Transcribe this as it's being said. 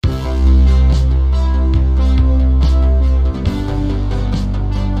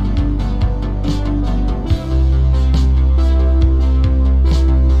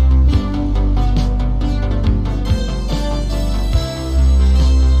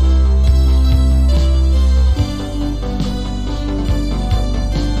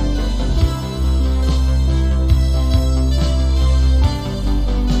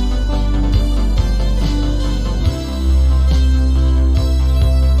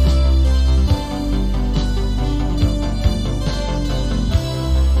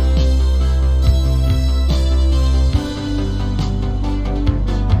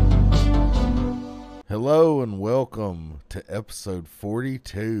to episode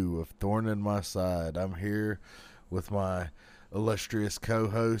 42 of Thorn in My Side. I'm here with my illustrious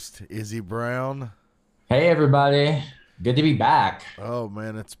co-host, Izzy Brown. Hey everybody, good to be back. Oh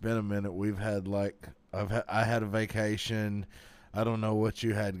man, it's been a minute. I had a vacation. I don't know what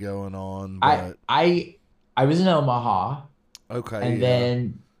you had going on, I but I I was in Omaha, okay, and yeah.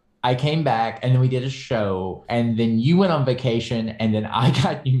 then I came back, and then we did a show, and then you went on vacation, and then I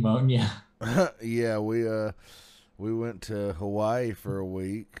got pneumonia. Yeah, we went to Hawaii for a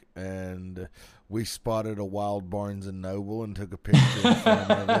week and we spotted a wild Barnes and Noble and took a picture in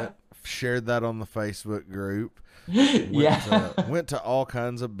front of it. Shared that on the Facebook group. Went to Yeah, went to all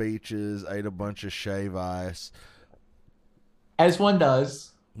kinds of beaches, ate a bunch of shave ice, as one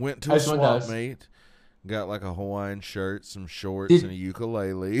does, went to a as one swap does. meet, got like a Hawaiian shirt, some shorts, and a Did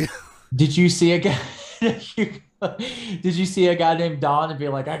ukulele. did you see a guy? Did you see a guy named Don and be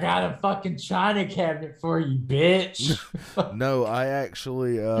like, "I got a fucking china cabinet for you, bitch"? No, I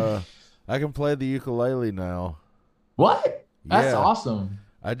actually I can play the ukulele now. What? That's Yeah. awesome.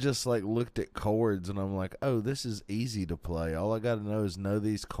 I just like looked at chords and I'm like, oh, this is easy to play. All I got to know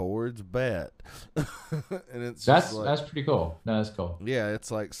these chords, bet. And it's just like, That's pretty cool. No, that's cool. yeah,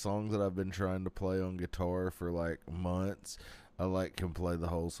 it's like songs that I've been trying to play on guitar for like months. I like can play the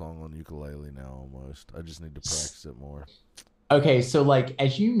whole song on ukulele now almost. I just need to practice it more. Okay, so like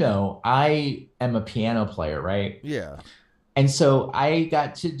as you know, I am a piano player, right? Yeah, And so I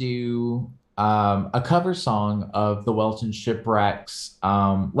got to do a cover song of the Welton Shipwrecks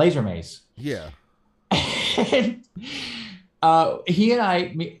Laser Maze. yeah. And he and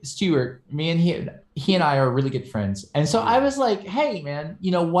I, Stuart, me and he and I are really good friends. And so I Yeah, was like, hey man,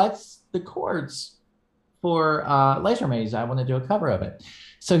 what's the chords for Laser Maze? I want to do a cover of it.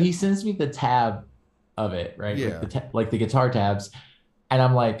 So he sends me the tab of it, right? Like yeah. like the guitar tabs. And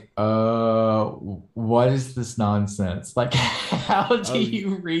I'm like, what is this nonsense? Like, how do Oh,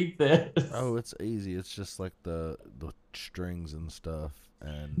 you read this? oh, it's easy. It's just like the strings and stuff.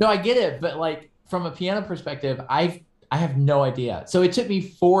 And No, I get it, but like from a piano perspective, I have no idea. So it took me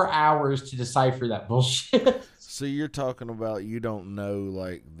 4 hours to decipher that bullshit. so you're talking about you don't know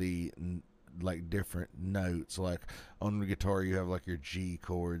like like different notes. Like on the guitar, you have like your G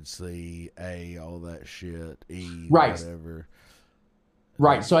chord, C, A, all that shit, E, Right, whatever.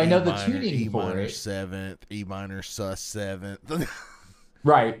 right. So I E know the minor, tuning E for minor it. seventh, E minor sus seventh.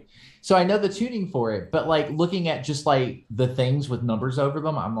 Right. So I know the tuning for it, but like looking at just like the things with numbers over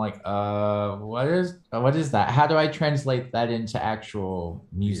them, I'm like, what is that? How do I translate that into actual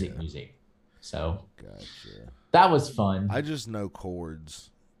music Yeah, music? So gotcha. that was fun. I just know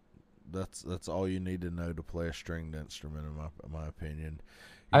chords. That's all you need to know to play a stringed instrument, in my opinion.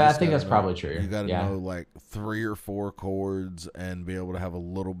 You I just think got to that's know probably true. you got to Yeah. know like three or four chords and be able to have a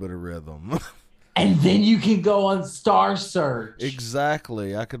little bit of rhythm. And then you can go on Star Search.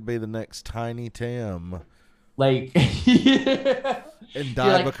 Exactly. I could be the next Tiny Tim Like, you're and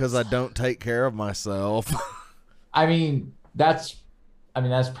die like, because I don't take care of myself. I mean, that's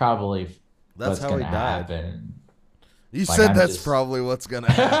probably That's what's how he gonna died. happen. You Like, said I'm that's just. probably what's going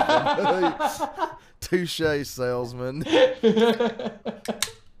to happen. Touche, salesman.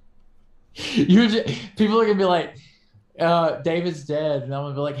 People are gonna be like, David's dead, and I'm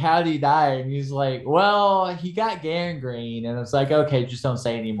gonna be like, how did he die? And he's like, well, he got gangrene, and it's like, okay, just don't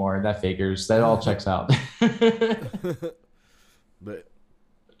say anymore. That figures. That all checks out. But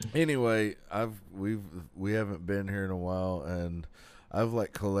anyway, we haven't been here in a while, and I've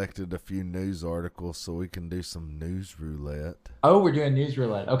like collected a few news articles so we can do some news roulette. Oh, we're doing news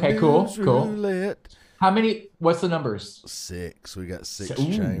roulette. Okay, News cool, cool. roulette. How many? What's the numbers? Six. We got six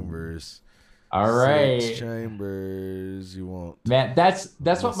Ooh. chambers. All Six right. chambers. You want Man, that's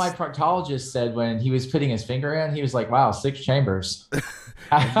what my this? proctologist said when he was putting his finger in. He was like, "Wow, six chambers.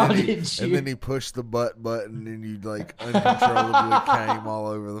 And How then he did and then you?" he pushed the butt button and you like uncontrollably came all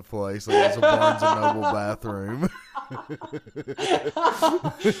over the place like it's a Barnes and Noble bathroom.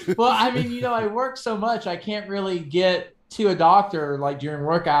 Well, I mean, I work so much, I can't really get to a doctor like during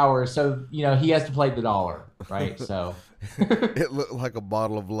work hours. So, he has to play the dollar, right? So, It looked like a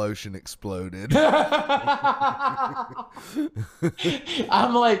bottle of lotion exploded.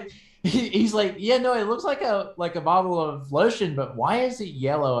 I'm like, he's like, yeah, no, it looks like a bottle of lotion, but why is it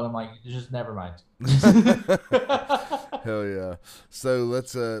yellow? And I'm like, just never mind. Hell yeah. So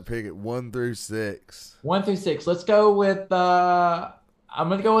let's pick it 1 through 6. 1 through 6. Let's go with I'm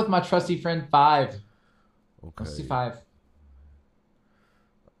gonna go with my trusty friend 5. Let's do Okay. 5.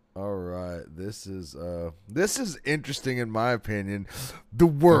 All right. This is interesting in my opinion. The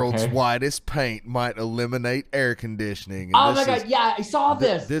world's Okay. whitest paint might eliminate air conditioning. And Oh my god, yeah, I saw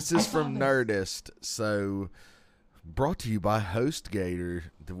this. this I is saw from this. Nerdist. So Brought to you by HostGator.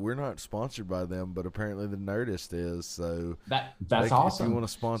 We're not sponsored by them, but apparently the Nerdist is. So that's awesome. If you want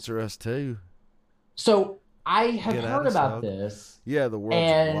to sponsor us too. So I have heard about this. Yeah, the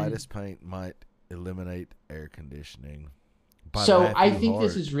world's whitest paint might eliminate air conditioning. So Matthew I think Hart.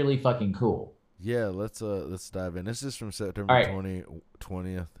 This is really fucking cool. Yeah, let's dive in. This is from September 20th,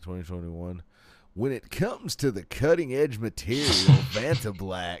 2021. When it comes to the cutting-edge material,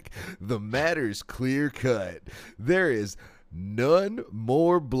 Vantablack, the matter's clear-cut. There is none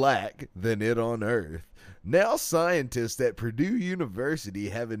more black than it on Earth. Now scientists at Purdue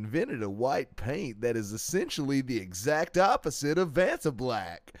University have invented a white paint that is essentially the exact opposite of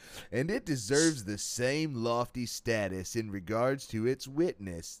Vantablack, and it deserves the same lofty status in regards to its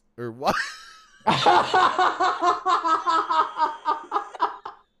witness. Or what?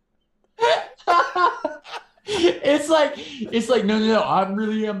 It's like no, I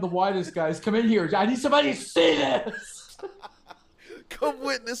really am the whitest, guys. Come in here. I need somebody to see this. Come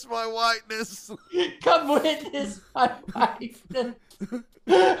witness my whiteness. Come witness my whiteness.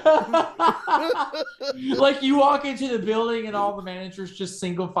 Like you walk into the building and all the managers just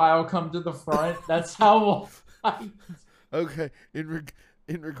single file come to the front. That's how. Okay, in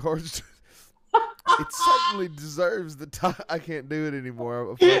regards to. It certainly deserves the time. I can't do it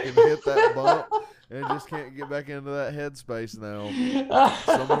anymore. I fucking hit that bump and just can't get back into that headspace now.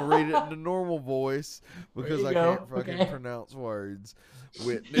 So I'm going to read it in the normal voice because I can't fucking pronounce words.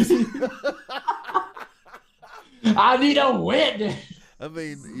 Witness. I need a witness. I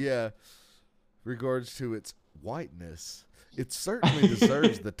mean, yeah. Regards to its whiteness, it certainly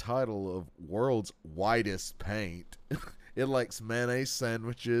deserves the title of world's whitest paint. It likes mayonnaise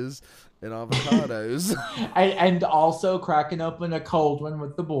sandwiches and avocados. and also cracking open a cold one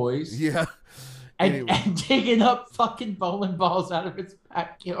with the boys. Yeah. And digging up fucking bowling balls out of its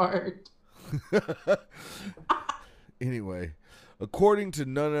backyard. Anyway, according to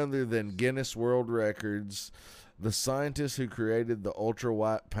none other than Guinness World Records, the scientists who created the ultra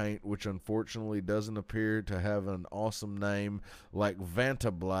white paint, which unfortunately doesn't appear to have an awesome name like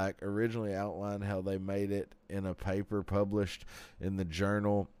Vantablack, originally outlined how they made it in a paper published in the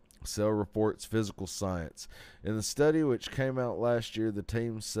journal Cell Reports Physical Science. In the study, which came out last year, the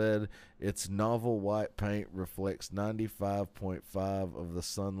team said its novel white paint reflects 95.5 of the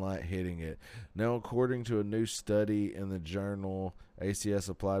sunlight hitting it. Now, according to a new study in the journal ACS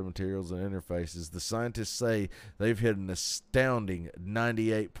Applied Materials and Interfaces, the scientists say they've hit an astounding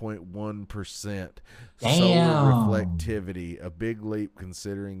 98.1% solar reflectivity, a big leap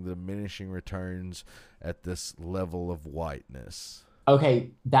considering the diminishing returns at this level of whiteness. Okay,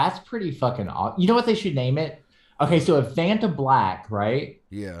 that's pretty fucking awesome. You know what they should name it? Okay, so if Vantablack, right?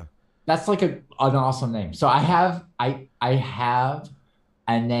 Yeah. That's like an awesome name. So I have a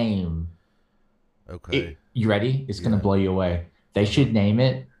name. Okay. You ready? It's gonna blow you away. They should name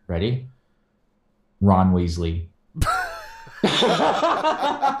it. Ready? Ron Weasley.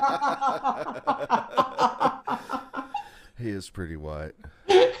 He is pretty white.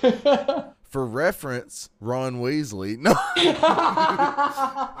 For reference, Ron Weasley. No.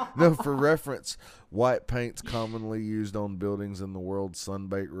 No, for reference, white paints commonly used on buildings in the world's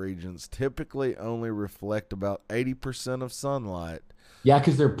sun-baked regions typically only reflect about 80% of sunlight. Yeah,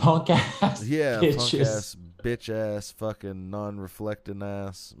 because they're punk ass. Yeah, punk ass, bitch ass, fucking non-reflecting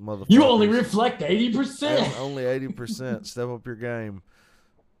ass motherfuckers. You only reflect 80%. Only 80%. Step up your game.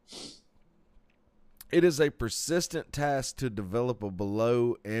 It is a persistent task to develop a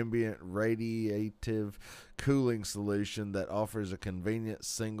below ambient radiative cooling solution that offers a convenient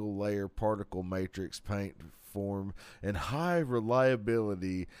single layer particle matrix paint form and high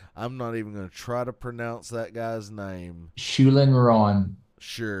reliability. I'm not even going to try to pronounce that guy's name. Shulin Ron.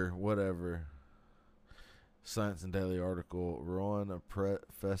 Sure, whatever. Science and Daily article. Ron, a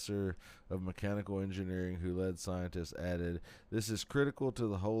professor of mechanical engineering who led scientists, added, "This is critical to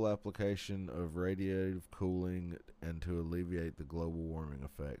the whole application of radiative cooling and to alleviate the global warming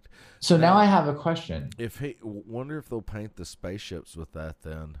effect." So now I have a question. Wonder if they'll paint the spaceships with that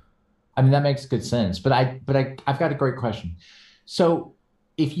then. I mean, that makes good sense. But I've got a great question. So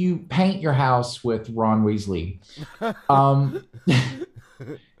if you paint your house with Ron Weasley,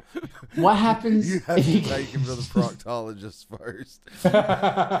 what happens? You have to take him to the proctologist first. They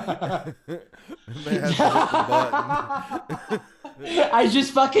have to hit the button. I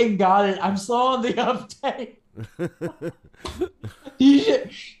just fucking got it. I'm slow on the uptake.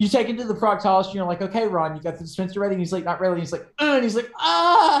 You take him to the proctologist and you're like, okay, Ron, you got the dispenser ready? And he's like, not really. And he's like, and he's like,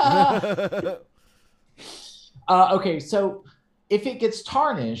 ah. Okay, so if it gets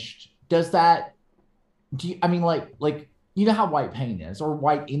tarnished, does that? I mean, like you know how white paint is, or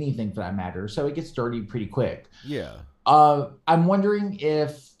white anything for that matter. So it gets dirty pretty quick. Yeah. I'm wondering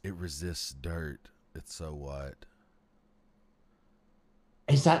if It resists dirt. It's so white.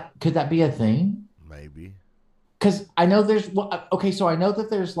 could that be a thing? Maybe. Because I know there's well, okay, so I know that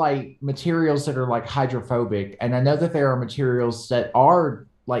there's like materials that are like hydrophobic, and I know that there are materials that are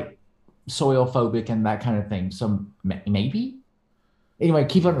like soil phobic and that kind of thing. So maybe. Anyway,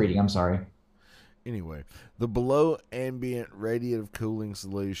 keep on Yeah. reading. I'm sorry. Anyway, the below ambient radiative cooling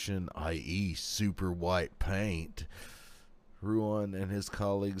solution, i.e., super white paint, Ruan and his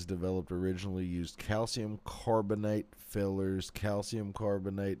colleagues developed originally used calcium carbonate fillers. Calcium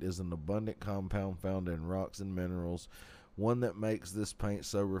carbonate is an abundant compound found in rocks and minerals, one that makes this paint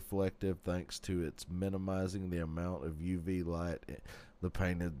so reflective thanks to its minimizing the amount of UV light the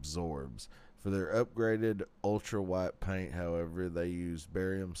paint absorbs. For their upgraded ultra white paint, however, they use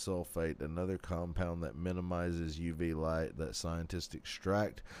barium sulfate, another compound that minimizes UV light that scientists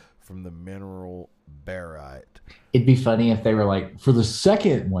extract from the mineral barite. It'd be funny if they were like, for the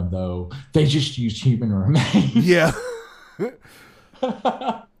second one though, they just used human remains. Yeah.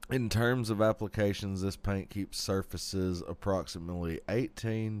 In terms of applications, this paint keeps surfaces approximately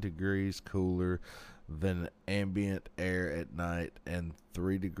 18 degrees cooler than ambient air at night and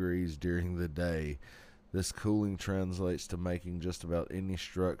 3 degrees during the day. This cooling translates to making just about any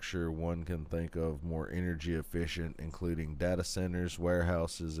structure one can think of more energy efficient, including data centers,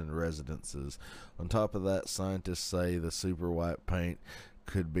 warehouses, and residences. On top of that, scientists say the super white paint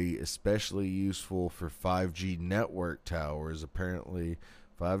could be especially useful for 5G network towers. Apparently,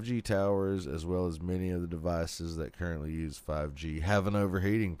 5G towers, as well as many of the devices that currently use 5G, have an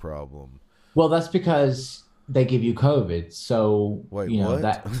overheating problem. Well, that's because they give you COVID. So, Wait, you know, what?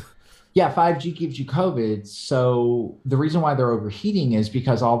 that, yeah, 5G gives you COVID. So the reason why they're overheating is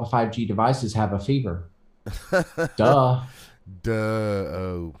because all the 5G devices have a fever. Duh. Duh.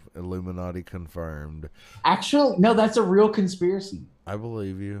 Oh, Illuminati confirmed. Actually, no, that's a real conspiracy. I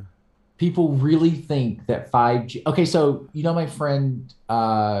believe you. People really think that 5G. Okay, so you know my friend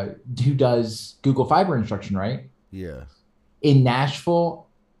who does Google Fiber instruction, right? Yeah. In Nashville,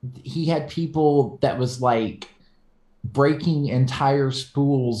 he had people that was like breaking entire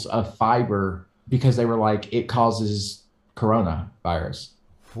spools of fiber because they were like it causes coronavirus.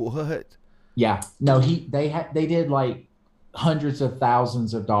 What? Yeah, no, they did like hundreds of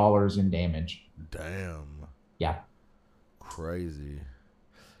thousands of dollars in damage. Damn. Yeah. Crazy.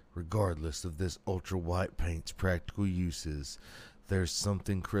 Regardless of this ultra white paint's practical uses, there's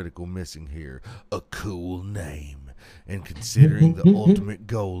something critical missing here: a cool name. And considering the ultimate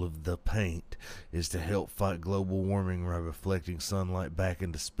goal of the paint is to help fight global warming by reflecting sunlight back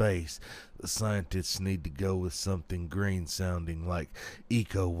into space, the scientists need to go with something green sounding like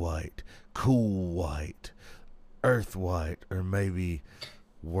eco white, cool white, earth white, or maybe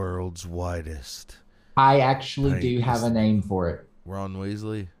world's whitest. I actually Paint do have is a name for it. Ron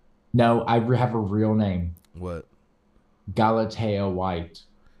Weasley? No, I have a real name. What? Galatea White.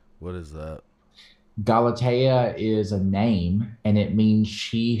 What is that? Galatea is a name and it means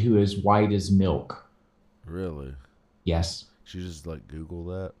she who is white as milk. Really? Yes. She just like Google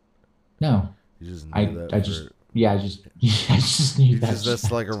that? No. You just knew I that I for just yeah, I just I just knew you that. just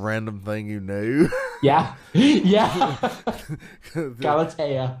that's like a random thing you knew. Yeah. Yeah.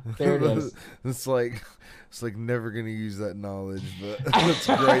 Galatea. There it is. It's like never gonna use that knowledge, but it's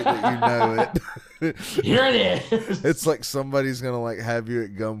great that you know it. Here it is. It's like somebody's gonna like have you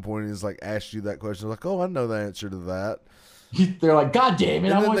at gunpoint and is like ask you that question. Like, oh, I know the answer to that. They're like, God damn it!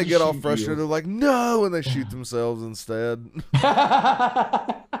 And I then want they to get all shoot frustrated. They're like, no, and they shoot themselves instead.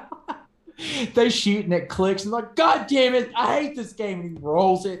 They shoot and it clicks and like, God damn it! I hate this game. And he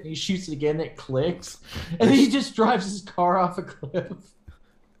rolls it and he shoots it again. And it clicks, and then he just drives his car off a cliff.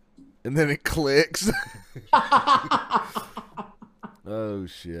 And then it clicks. Oh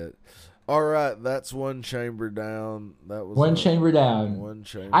shit! All right, that's one chamber down. That was One chamber down. One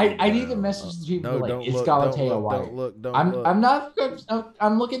chamber. I down. need to message the people No, like don't it's look. Galatea Don't look. White. Don't look. Don't I'm look. I'm not.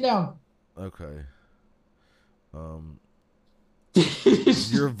 I'm looking down. Okay.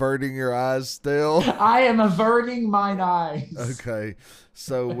 You're averting your eyes still. I am averting mine eyes. Okay,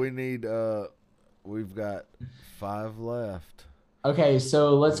 so we need. We've got 5 left. Okay,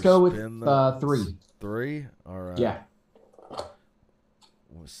 so let's go with 3. 3. All right. Yeah.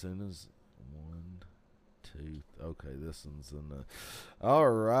 As soon as 1, 2. Okay, this one's in the. All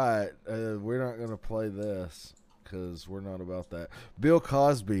right, we're not gonna play this. because we're not about that. Bill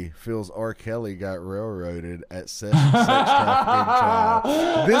Cosby feels R. Kelly got railroaded at sex trafficking trial.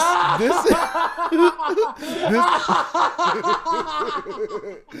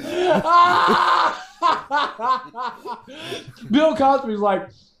 Bill Cosby's like,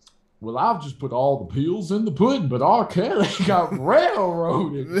 well, I've just put all the pills in the pudding, but R. Kelly got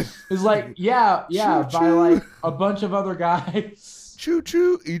railroaded. It's like, yeah, Choo-choo. by like a bunch of other guys. Choo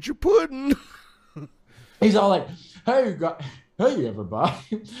choo, eat your pudding. He's all like, hey, hey,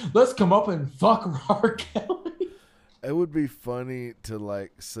 everybody, let's come up and fuck R. Kelly. It would be funny to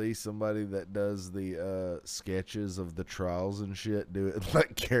like see somebody that does the sketches of the trials and shit do it in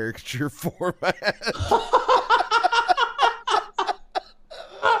like caricature format.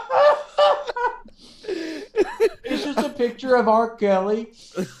 It's just a picture of R. Kelly,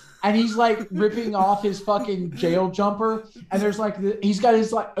 and he's like ripping off his fucking jail jumper, and there's like he's got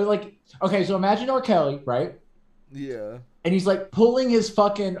his like okay, so imagine R. Kelly, right? Yeah. And he's like pulling his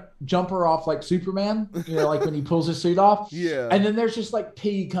fucking jumper off like Superman, you know, like when he pulls his suit off. Yeah. And then there's just like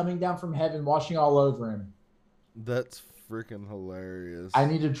pee coming down from heaven, washing all over him. That's freaking hilarious. I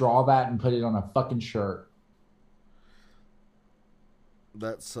need to draw that and put it on a fucking shirt.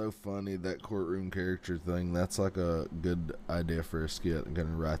 That's so funny, that courtroom character thing. That's like a good idea for a skit. I'm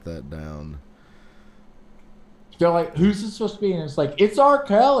gonna write that down. They're like, who's this supposed to be? And it's like, it's R.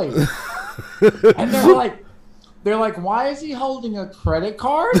 Kelly. And they're like, why is he holding a credit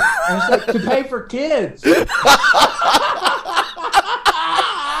card? And it's like, to pay for kids.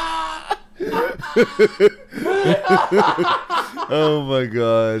 Oh my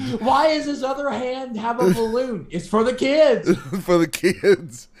god. Why is his other hand have a balloon? It's for the kids. For the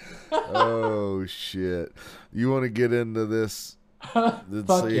kids. Oh shit. You want to get into this and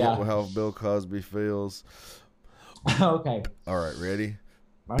Fuck see yeah. how Bill Cosby feels? Okay. All right, ready?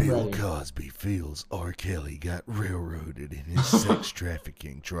 I'm Bill ready. Cosby feels R. Kelly got railroaded in his sex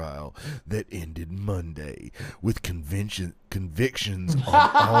trafficking trial that ended Monday with convictions on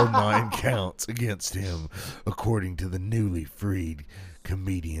all 9 counts against him, according to the newly freed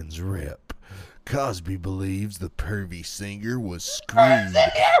comedian's rep. Cosby believes the pervy singer was screwed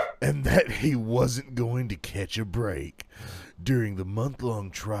and that he wasn't going to catch a break. During the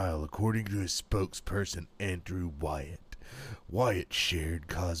month-long trial, according to his spokesperson, Andrew Wyatt, Wyatt shared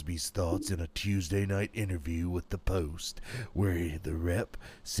Cosby's thoughts in a Tuesday night interview with The Post, where the rep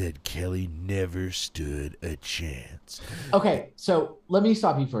said Kelly never stood a chance. Okay, so let me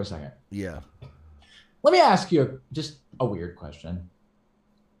stop you for a second. Yeah. Let me ask you just a weird question.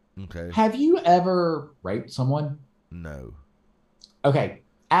 Okay. Have you ever raped someone? No. Okay,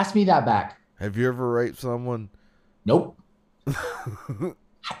 ask me that back. Have you ever raped someone? Nope.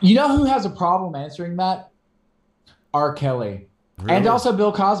 You know who has a problem answering that? R. Kelly. Really? And also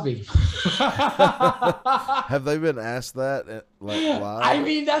Bill Cosby. Have they been asked that like live? I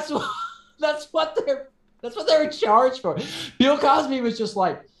mean, that's what they're charged for. Bill Cosby was just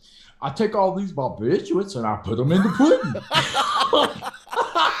like, I take all these barbiturates and I put them in the pudding.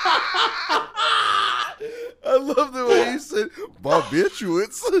 I love the way you said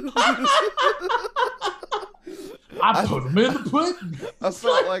barbiturates. I put them in the pudding. I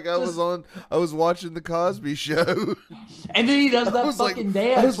felt like I was watching the Cosby Show. And then he does that I fucking like,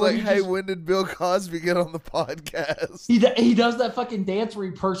 dance. I was where like, he hey, just- when did Bill Cosby get on the podcast? he does that fucking dance where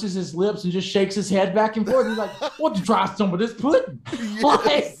he purses his lips and just shakes his head back and forth. He's like, "Want to try some of this pudding?" Like,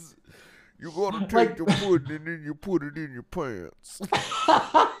 Yes. You gotta take like- the pudding and then you put it in your pants.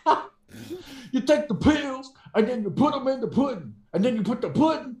 you take the pills and then you put them in the pudding, and then you put the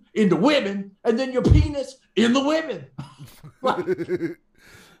pudding in the women, and then your penis in the women. Like,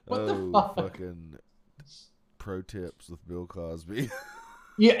 what the fuck? Fucking pro tips with Bill Cosby.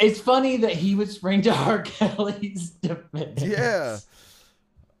 Yeah, it's funny that he would spring to R. Kelly's defense. Yeah.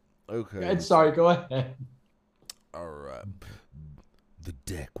 Okay. I'm sorry, go ahead. All right. The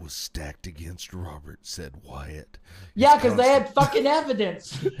deck was stacked against Robert, said Wyatt. Yeah, because they had fucking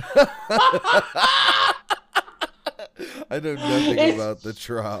evidence. I know nothing It's- about the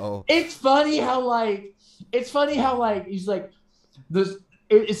trial. It's funny how he's like this.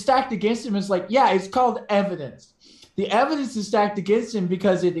 It's stacked against him. It's like, yeah, it's called evidence. The evidence is stacked against him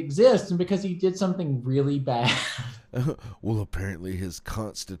because it exists and because he did something really bad. Well, apparently his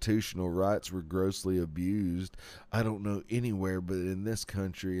constitutional rights were grossly abused. I don't know anywhere but in this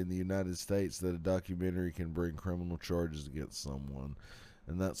country, in the United States, that a documentary can bring criminal charges against someone.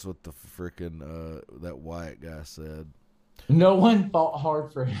 And that's what the frickin' that Wyatt guy said. No one fought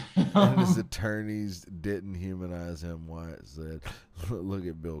hard for And his him. attorneys didn't humanize him, Wyatt said. Look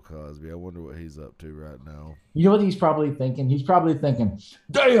at Bill Cosby. I wonder what he's up to right now. You know what he's probably thinking? He's probably thinking,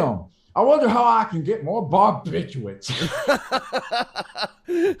 damn, I wonder how I can get more barbiturates.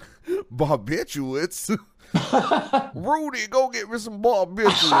 Barbiturates? Rudy, go get me some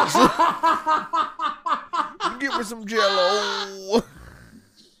barbiturates. Get me some jello.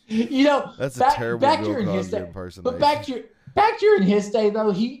 You know, That's a terrible back Bill during his Cosby day, impersonation. but back during his day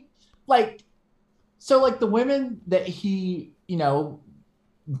though, he like so like the women that he,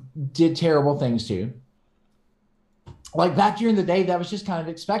 did terrible things to, like back during the day, that was just kind of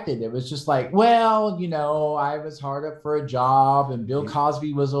expected. It was just like, well, I was hard up for a job and Bill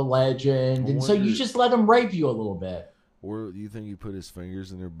Cosby was a legend. And so you just let him rape you a little bit. Or you think he put his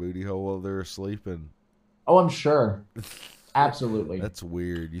fingers in their booty hole while they were sleeping? Oh, I'm sure. Absolutely. That's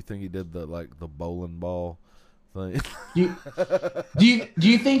weird. You think he did the bowling ball thing? Do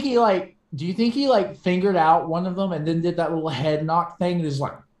you think he fingered out one of them and then did that little head knock thing and is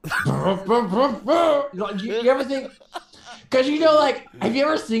like you ever think, because have you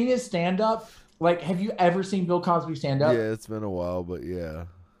ever seen his stand up? Like, have you ever seen Bill Cosby stand up? Yeah, it's been a while, but yeah.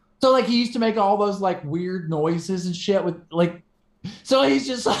 So he used to make all those weird noises and shit with so he's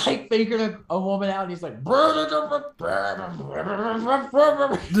just figured a woman out and he's like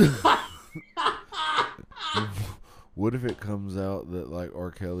What if it comes out that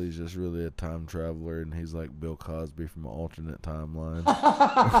R. Kelly's just really a time traveler and he's like Bill Cosby from an alternate timeline?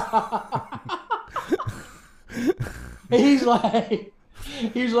 he's like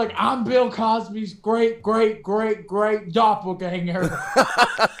I'm Bill Cosby's great great great great doppelganger.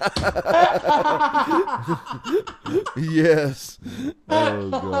 Yes. Oh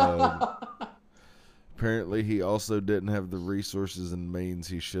God. Apparently, he also didn't have the resources and means.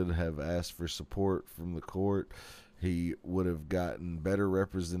 He should have asked for support from the court. He would have gotten better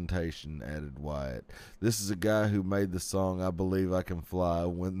representation, added Wyatt. This is a guy who made the song I Believe I Can Fly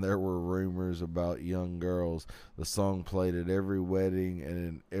when there were rumors about young girls. The song played at every wedding and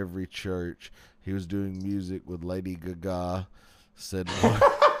in every church. He was doing music with Lady Gaga, said Wyatt.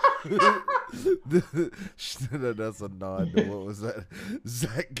 That's a nod to what was that?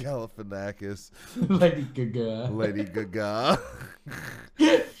 Zach Galifianakis. Lady Gaga. Lady Gaga.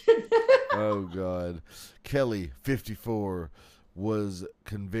 Oh God. Kelly, 54, was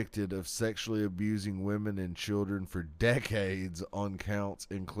convicted of sexually abusing women and children for decades on counts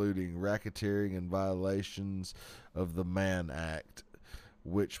including racketeering and violations of the Mann Act,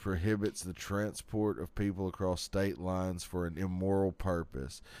 which prohibits the transport of people across state lines for an immoral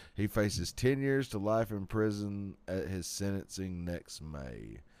purpose. He faces 10 years to life in prison at his sentencing next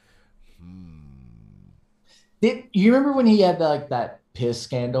May. Did you remember when he had that piss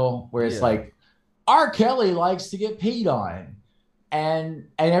scandal where it's R. Kelly likes to get peed on, and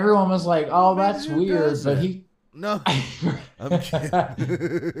everyone was like, "Oh, that's weird," but he. No, I'm kidding.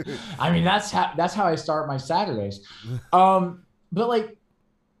 I mean, that's how I start my Saturdays. But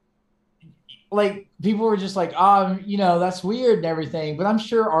people were just like, that's weird and everything. But I'm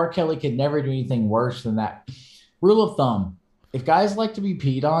sure R. Kelly could never do anything worse than that. Rule of thumb: if guys like to be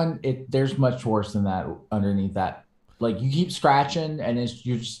peed on, there's much worse than that underneath that. You keep scratching, and it's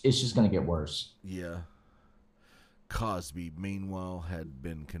just gonna get worse. Yeah. Cosby, meanwhile, had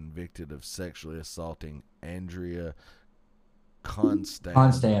been convicted of sexually assaulting Andrea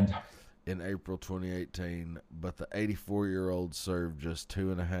Constand in April 2018, but the 84-year-old served just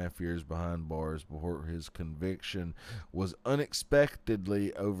 2.5 years behind bars before his conviction was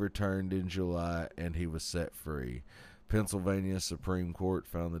unexpectedly overturned in July and he was set free. Pennsylvania Supreme Court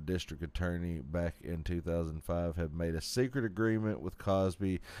found the district attorney back in 2005 had made a secret agreement with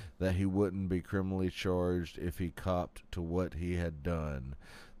Cosby that he wouldn't be criminally charged if he copped to what he had done.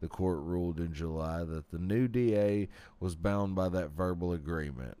 The court ruled in July that the new DA was bound by that verbal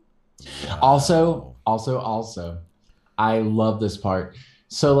agreement. Wow. Also, I love this part.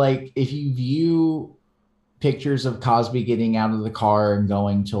 So, if you view pictures of Cosby getting out of the car and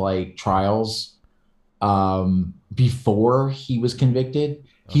going to trials, before he was convicted,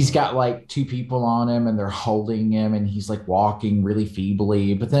 he's got two people on him and they're holding him and he's walking really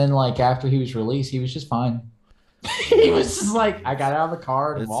feebly. But then after he was released, he was just fine. He was just I got out of the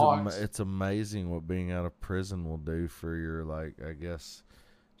car and walked. It's amazing what being out of prison will do for your I guess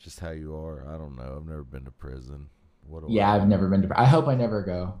just how you are. I don't know. I've never been to prison. I've never been to. I hope I never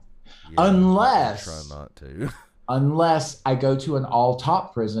go. Yeah, unless I try not to. Unless I go to an all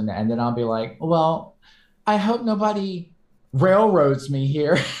top prison and then I'll be like, well, I hope nobody railroads me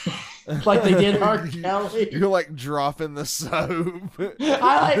here. like they did R. Kelly. You're like dropping the soap.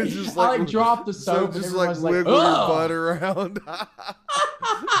 I It's just like drop the so soap and just like everyone's like, wiggle your "Ugh." butt around.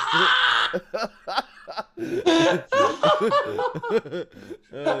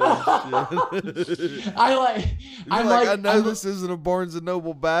 I like. I'm like, like, I know I'm, this isn't a Barnes and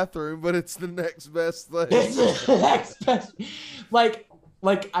Noble bathroom, but it's the next best thing. it's the next best. Like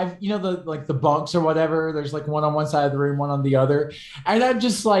I've the bunks or whatever. There's like one on one side of the room, one on the other, and I'm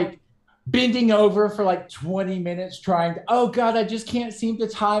just like bending over for like 20 minutes trying to. Oh God, I just can't seem to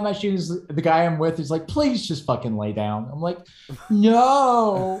tie my shoes. The guy I'm with is like, please just fucking lay down. I'm like,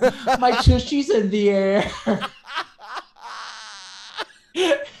 no, my tushie's in the air.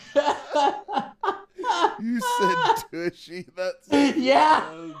 You said tushy. That's Yeah.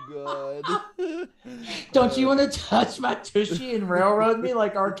 Oh God. Don't you want to touch my tushy and railroad me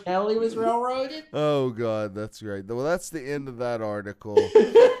like R. Kelly was railroaded? Oh God, that's great. Well, that's the end of that article.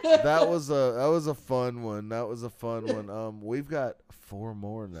 That was a fun one. That was a fun one. We've got 4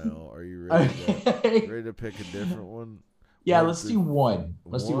 more now. Are you ready? Ready to pick a different one? Yeah, let's do one.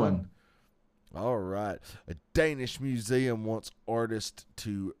 Let's do one. All right. A Danish museum wants artists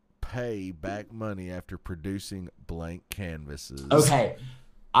to pay back money after producing blank canvases. Okay.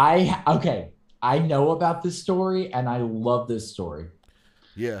 I know about this story and I love this story.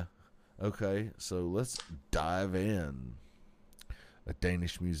 Yeah. Okay. So let's dive in. A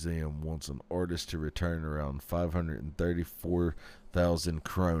Danish museum wants an artist to return around 534,000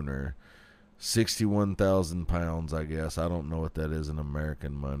 kroner, 61,000 pounds, I guess. I don't know what that is in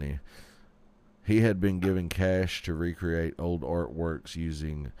American money. He had been given cash to recreate old artworks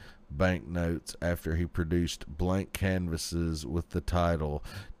using banknotes after he produced blank canvases with the title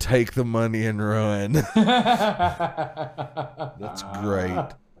 "Take the Money and Run." That's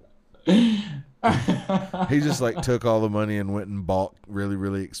great. He just like took all the money and went and bought really,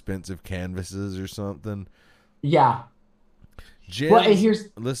 really expensive canvases or something. Yeah.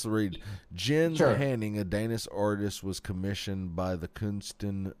 Let's read. Jens Sure. Hanning, a Danish artist, was commissioned by the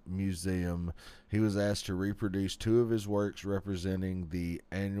Kunsten Museum. He was asked to reproduce 2 of his works representing the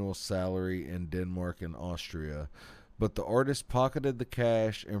annual salary in Denmark and Austria. But the artist pocketed the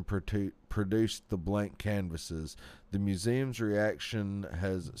cash and produced the blank canvases. The museum's reaction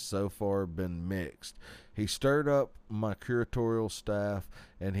has so far been mixed. He stirred up my curatorial staff,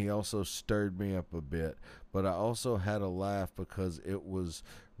 and he also stirred me up a bit. But I also had a laugh because it was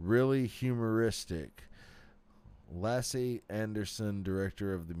really humoristic. Lasse Anderson,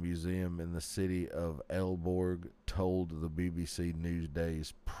 director of the museum in the city of Aalborg, told the BBC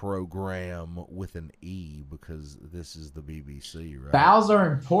Newsday's program with an E because this is the BBC, right? Vowels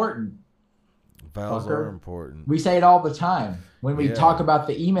are important. Vowels are important. We say it all the time when we talk about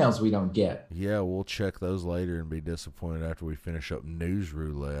the emails we don't get. Yeah, we'll check those later and be disappointed after we finish up News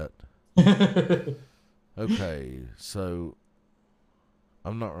Roulette. Okay, so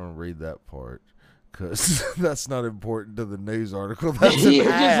I'm not going to read that part because that's not important to the news article. That's an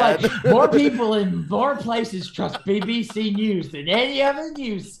ad. Just like more people in more places trust BBC News than any other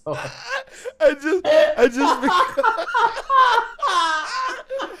news source. I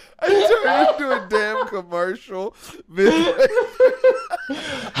turned into a damn commercial.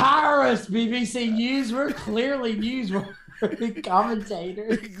 Hire us, BBC News. We're clearly newsworthy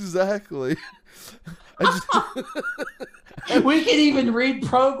commentators. Exactly. We can even read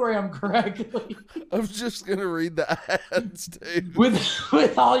program correctly. I'm just gonna read the ads, dude.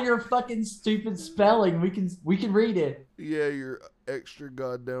 With all your fucking stupid spelling, we can read it. Yeah, your extra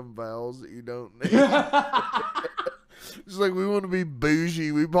goddamn vowels that you don't need. It's like we want to be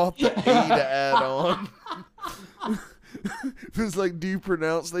bougie. We bought the E to add on. It's like, do you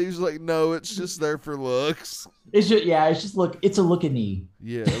pronounce these? Like, no, it's just there for looks. It's a look at E.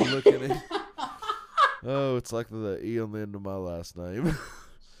 Yeah, look at it. Oh, it's like the E on the end of my last name.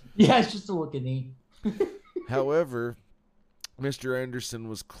 Yeah, it's just a look at E. However, Mr. Anderson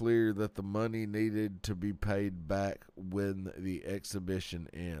was clear that the money needed to be paid back when the exhibition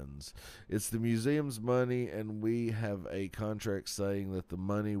ends. It's the museum's money, and we have a contract saying that the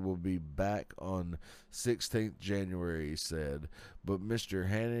money will be back on 16th January, he said. But Mr.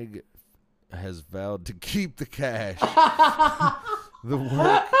 Hannig has vowed to keep the cash. The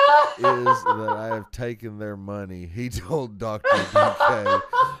work is that I have taken their money, he told Dr. DK.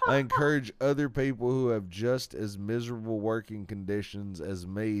 I encourage other people who have just as miserable working conditions as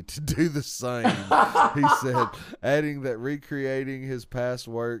me to do the same, he said, adding that recreating his past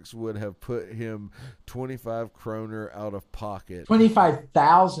works would have put him 25 kroner out of pocket.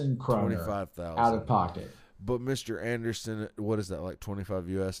 25,000 kroner 25,000 out of pocket. But Mr. Anderson, what is that, like $25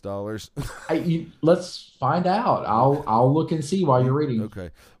 US? Let's find out. I'll look and see while you're reading.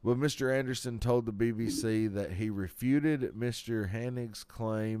 Okay. Well, Mr. Anderson told the BBC that he refuted Mr. Hanig's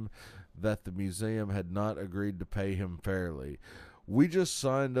claim that the museum had not agreed to pay him fairly. We just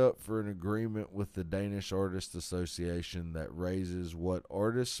signed up for an agreement with the Danish Artists Association that raises what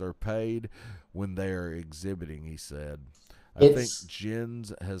artists are paid when they are exhibiting, he said. I think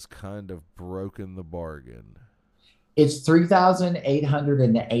Jens has kind of broken the bargain. It's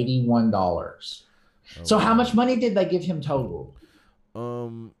 $3,881. So how much money did they give him total?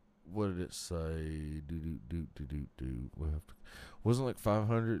 What did it say? Wasn't like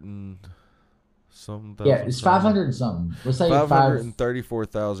 500 and something? Yeah, it's 500 and something. Let's say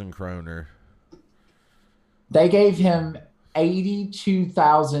 534,000 kroner. They gave him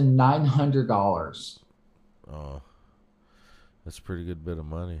 $82,900. Oh, that's a pretty good bit of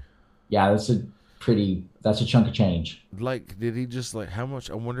money. Yeah, that's a chunk of change. Like, did he just like how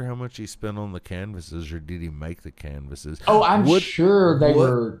much? I wonder how much he spent on the canvases, or did he make the canvases? Oh, I'm sure they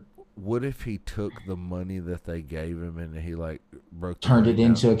were. What if he took the money that they gave him and he like turned it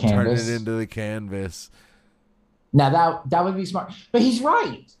into a canvas? Turned it into the canvas. Now that would be smart, but he's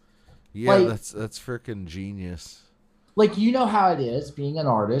right. Yeah, like, that's freaking genius. Like, you know how it is being an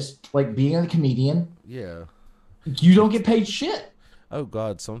artist, like being a comedian. Yeah. You don't get paid shit. Oh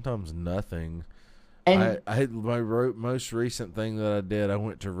God, sometimes nothing. And my most recent thing that I did, I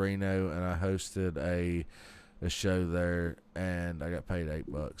went to Reno and I hosted a show there, and I got paid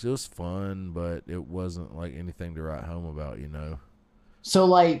 $8. It was fun, but it wasn't like anything to write home about, you know. So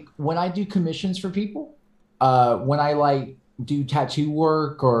like when I do commissions for people, when I like do tattoo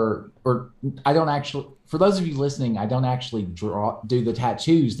work or I don't actually, for those of you listening, I don't actually do the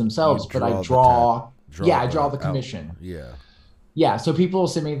tattoos themselves, but I draw the commission. Yeah, so people will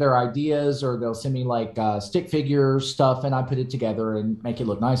send me their ideas, or they'll send me like stick figure stuff, and I put it together and make it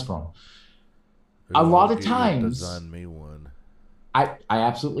look nice for them. A lot of times, design me one. I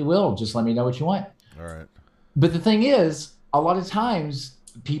absolutely will. Just let me know what you want. All right. But the thing is, a lot of times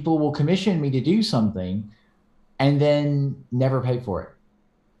people will commission me to do something and then never pay for it.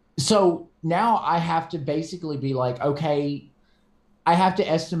 So now I have to basically be like, okay, I have to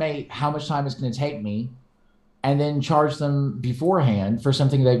estimate how much time it's going to take me, and then charge them beforehand for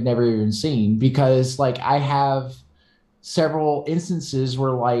something they've never even seen. Because like I have several instances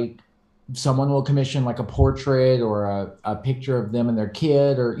where like someone will commission like a portrait or a picture of them and their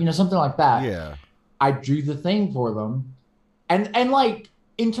kid, or, you know, something like that. Yeah. I drew the thing for them. And like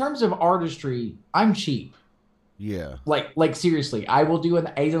in terms of artistry, I'm cheap. Yeah. Like seriously, I will do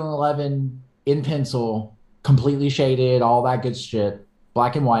an 8 and 11 in pencil, completely shaded, all that good shit,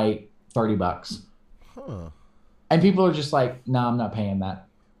 black and white, $30. Huh. And people are just like, no, I'm not paying that.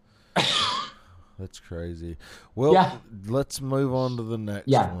 That's crazy. Well, yeah. Let's move on to the next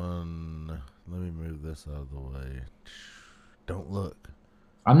one. Let me move this out of the way. Don't look.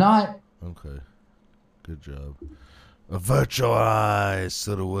 I'm not. Okay. Good job. Avert your eyes,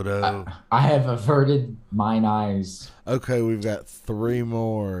 little widow. I have averted mine eyes. Okay, we've got 3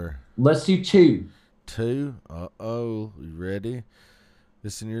 more. Let's do 2. 2? Uh-oh. You ready?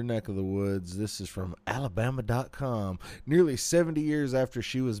 This in your neck of the woods. This is from Alabama.com. Nearly 70 years after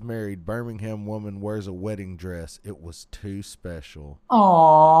she was married, Birmingham woman wears a wedding dress. It was too special.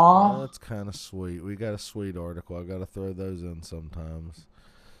 Aww. That's kind of sweet. We got a sweet article. I got to throw those in sometimes.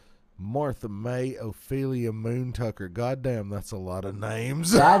 Martha May Ophelia Moontucker. Goddamn, that's a lot of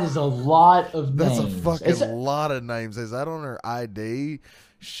names. That is a lot of names. That's a fucking lot of names. Is that on her ID?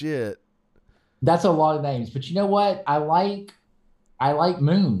 Shit. That's a lot of names. But you know what? I like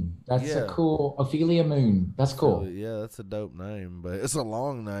Moon. That's a cool Ophelia Moon. That's cool. Yeah, that's a dope name, but it's a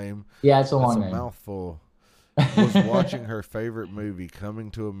long name. Yeah, it's a long name. It's a mouthful. Was watching her favorite movie,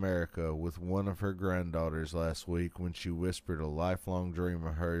 Coming to America, with one of her granddaughters last week when she whispered a lifelong dream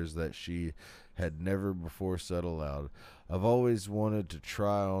of hers that she had never before said aloud. I've always wanted to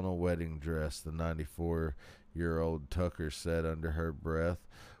try on a wedding dress, the 94-year-old Tucker said under her breath,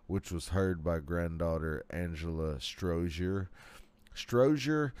 which was heard by granddaughter Angela Strozier.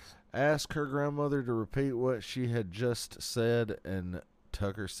 Strozier asked her grandmother to repeat what she had just said, and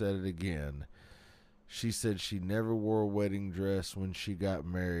Tucker said it again. She said she never wore a wedding dress when she got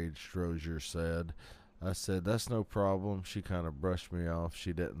married, Strozier said. I said, that's no problem. She kind of brushed me off.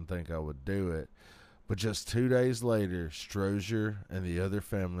 She didn't think I would do it. But just 2 days later, Strozier and the other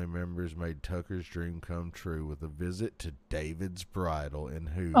family members made Tucker's dream come true with a visit to David's Bridal in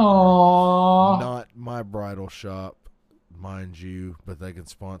Hoover. Aww. Not my bridal shop, mind you, but they can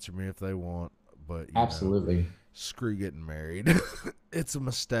sponsor me if they want. But absolutely, screw getting married. It's a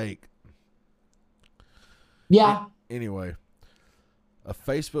mistake. Yeah. Anyway, a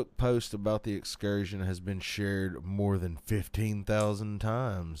Facebook post about the excursion has been shared more than 15,000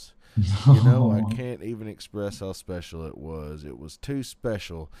 times. You know, I can't even express how special it was. It was too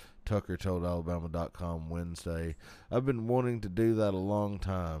special, Tucker told Alabama.com Wednesday. I've been wanting to do that a long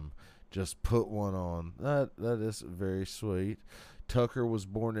time. Just put one on. That is very sweet. Tucker was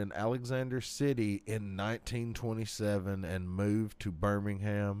born in Alexander City in 1927 and moved to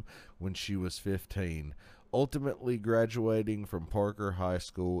Birmingham when she was 15. Ultimately graduating from Parker High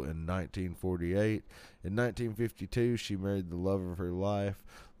School in 1948. In 1952, she married the love of her life,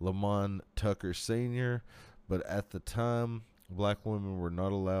 Lamont Tucker Sr., but at the time, black women were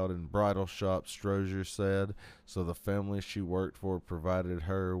not allowed in bridal shops, Strozier said, so the family she worked for provided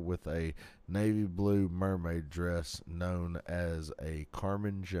her with a navy blue mermaid dress known as a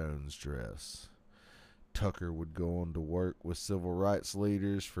Carmen Jones dress. Tucker would go on to work with civil rights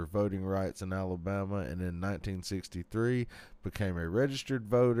leaders for voting rights in Alabama, and in 1963 became a registered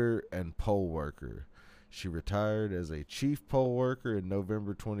voter and poll worker. She retired as a chief poll worker in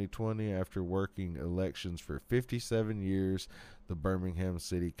November 2020 after working elections for 57 years. The Birmingham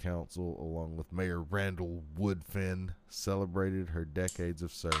City Council, along with Mayor Randall Woodfin, celebrated her decades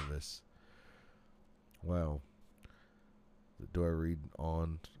of service. Wow. Do I read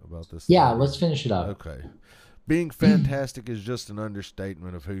on about this? Yeah, lady? let's finish it up. Okay. Being fantastic is just an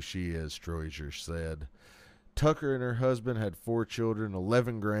understatement of who she is, Strozier said. Tucker and her husband had 4 children,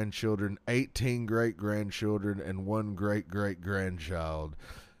 11 grandchildren, 18 great-grandchildren, and 1 great-great-grandchild.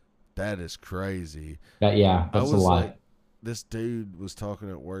 That is crazy. That's a lot. Like, this dude was talking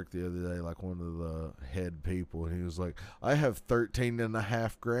at work the other day, like one of the head people, and he was like, I have 13 and a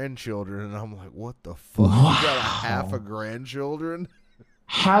half grandchildren. And I'm like, what the fuck? Wow. You got a half a grandchildren?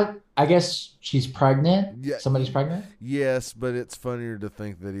 How? I guess she's pregnant. Yeah. Somebody's pregnant. Yes, but it's funnier to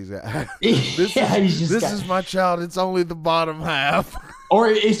think that he's got. This is my child. It's only the bottom half. Or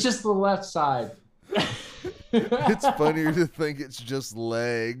it's just the left side. It's funnier to think it's just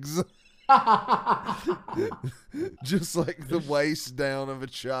legs. Just like the waist down of a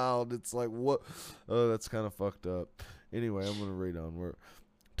child. It's like, what? Oh, that's kind of fucked up. Anyway, I'm going to read on.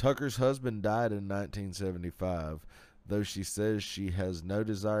 Tucker's husband died in 1975. Though she says she has no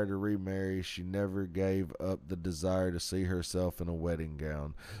desire to remarry, she never gave up the desire to see herself in a wedding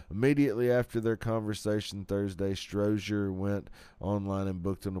gown. Immediately after their conversation Thursday, Strozier went online and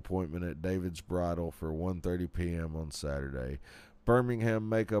booked an appointment at David's Bridal for 1:30 p.m. on Saturday. Birmingham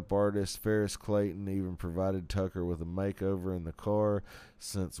makeup artist Ferris Clayton even provided Tucker with a makeover in the car,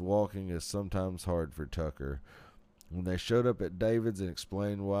 since walking is sometimes hard for Tucker. When they showed up at David's and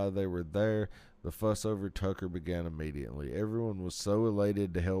explained why they were there, the fuss over Tucker began immediately. Everyone was so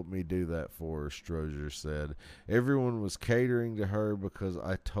elated to help me do that for her, Strozier said. Everyone was catering to her because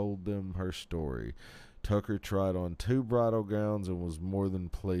I told them her story. Tucker tried on 2 bridal gowns and was more than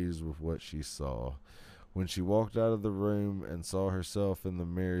pleased with what she saw. When she walked out of the room and saw herself in the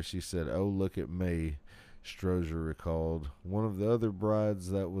mirror, she said, "Oh, look at me," Strozier recalled. One of the other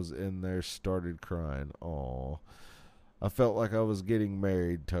brides that was in there started crying. Aw. I felt like I was getting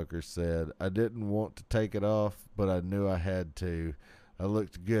married, Tucker said. I didn't want to take it off, but I knew I had to. I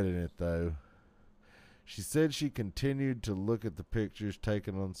looked good in it, though. She said she continued to look at the pictures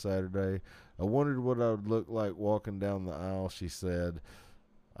taken on Saturday. I wondered what I would look like walking down the aisle, she said.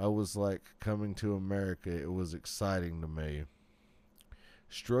 I was like coming to America. It was exciting to me.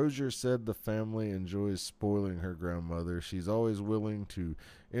 Strozier said the family enjoys spoiling her grandmother. She's always willing to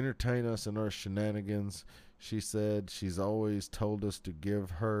entertain us in our shenanigans. She said she's always told us to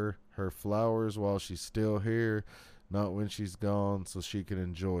give her her flowers while she's still here, not when she's gone, so she can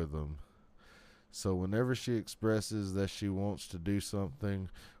enjoy them. So whenever she expresses that she wants to do something,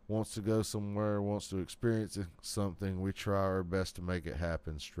 wants to go somewhere, wants to experience something, we try our best to make it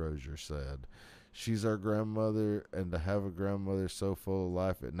happen, Strozier said. She's our grandmother, and to have a grandmother so full of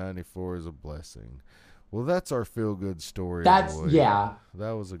life at 94 is a blessing. Well, that's our feel-good story. Yeah.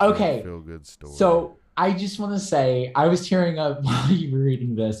 That was a good feel-good story. So I just want to say, I was tearing up while you were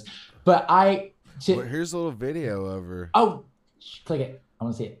reading this, but here's a little video of her. Oh, click it. I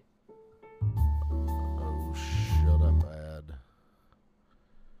want to see it. Oh, shut up, ad.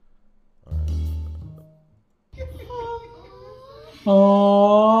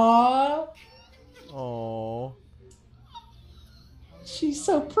 Aww. Aww. She's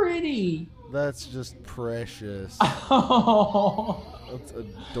so pretty. That's just precious. Oh. That's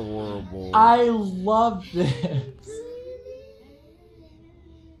adorable. I love this.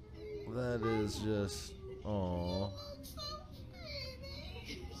 That is just, aw.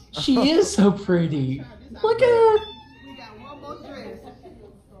 She is so pretty. Look at her. We got one more dress.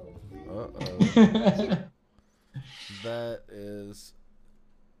 Uh-oh. that is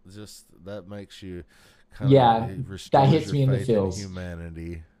that makes you Yeah, that hits your me in the faith feels.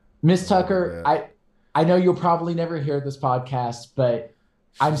 humanity. Miss Tucker, I know you'll probably never hear this podcast, but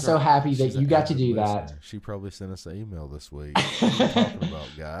I'm so happy that you got to do that. She probably sent us an email this week. What are you talking about,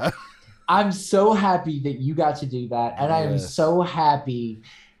 guy? I'm so happy that you got to do that. And I am so happy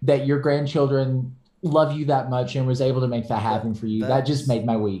that your grandchildren love you that much and was able to make that happen for you. That just made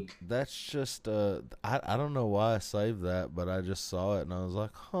my week. That's just I don't know why I saved that, but I just saw it and I was like,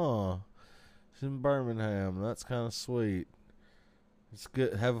 huh, she's in Birmingham. That's kind of sweet. It's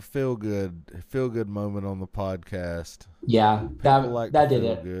good. Have a feel good moment on the podcast. Yeah, that did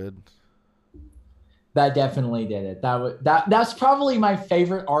it. Good. That definitely did it. That's probably my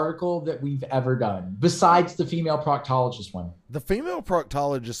favorite article that we've ever done, besides the female proctologist one. The female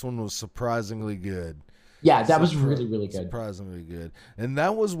proctologist one was surprisingly good. Yeah, that was really, really good. Surprisingly good. And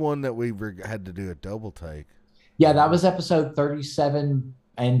that was one that we had to do a double take. Yeah, that was episode 37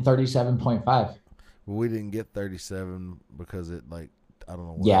 and 37.5. Well, we didn't get 37 because it I don't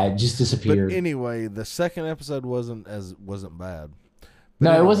know why. Yeah, it just disappeared. But anyway, the second episode wasn't bad. But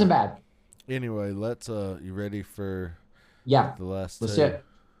no, it wasn't bad. Anyway, let's you ready for the last let's two? do it.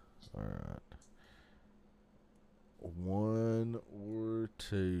 All right. 1 or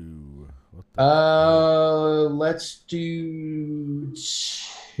 2? Let's do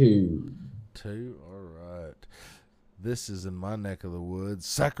 2. 2? All right. This is in my neck of the woods.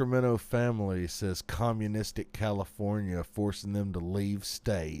 Sacramento family says communistic California forcing them to leave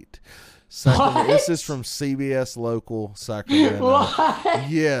state. This is from CBS Local Sacramento. What?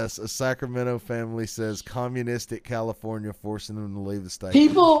 Yes, a Sacramento family says communistic California forcing them to leave the state.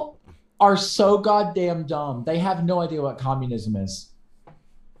 People are so goddamn dumb. They have no idea what communism is.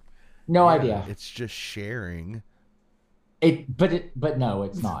 No idea. It's just sharing. But no,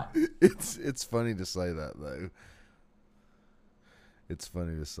 it's not. It's funny to say that though. It's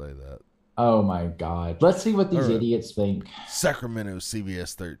funny to say that. Oh my God. Let's see what these idiots think. Sacramento,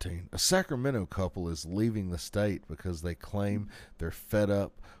 CBS 13. A Sacramento couple is leaving the state because they claim they're fed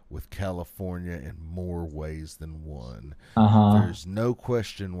up with California in more ways than one. There's no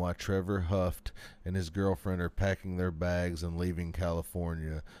question why Trevor Huft and his girlfriend are packing their bags and leaving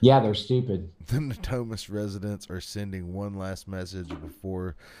California. Yeah, they're stupid. The Natomas residents are sending one last message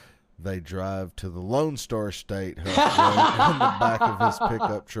before they drive to the Lone Star State on the back of his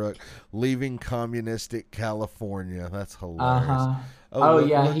pickup truck, leaving communistic California. That's hilarious.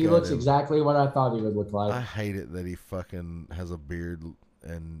 Look he looks exactly what I thought he would look like. I hate it that he fucking has a beard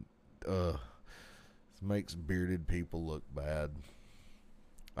and makes bearded people look bad.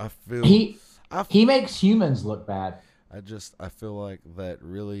 He makes humans look bad. I feel like that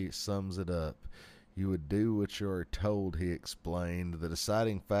really sums it up. You would do what you are told, he explained. The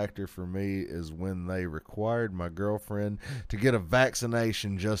deciding factor for me is when they required my girlfriend to get a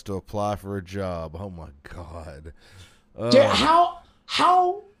vaccination just to apply for a job. Oh, my God. Dude, how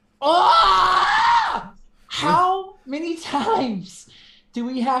many times do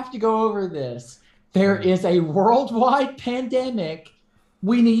we have to go over this? There is a worldwide pandemic.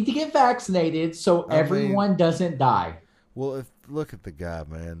 We need to get vaccinated so everyone doesn't die. Well, look at the guy,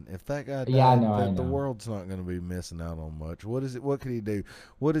 man. If that guy died, the world's not going to be missing out on much. What could he do?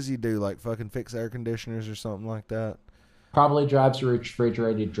 What does he do? Like fucking fix air conditioners or something like that? Probably drives a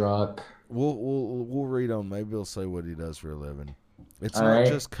refrigerated truck. We'll read on. Maybe he'll say what he does for a living. It's not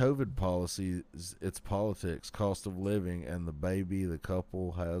just COVID policies, it's politics, cost of living, and the baby the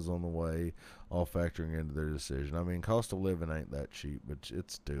couple has on the way, all factoring into their decision. I mean, cost of living ain't that cheap, but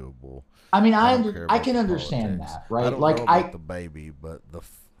it's doable. I mean, I can understand that, right? I don't know about the baby, but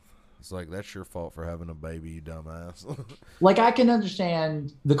it's like, that's your fault for having a baby, you dumbass. Like, I can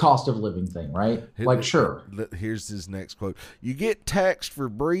understand the cost of living thing, right? Like, sure. Here's his next quote. You get taxed for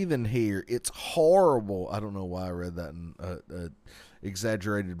breathing here. It's horrible. I don't know why I read that in a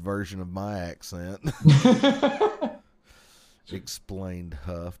exaggerated version of my accent. Explained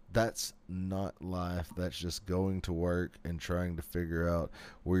Huff. That's not life. That's just going to work and trying to figure out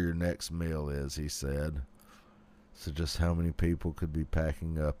where your next meal is, he said. So just how many people could be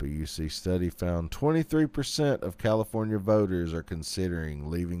packing up? A UC study found 23% of California voters are considering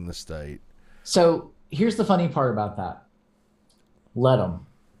leaving the state. So here's the funny part about that. Let them.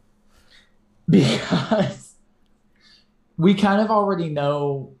 Because we kind of already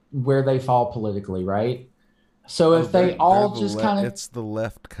know where they fall politically, right? So if they all just kind of, it's the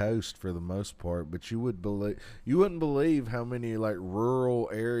left coast for the most part, but you wouldn't believe how many like rural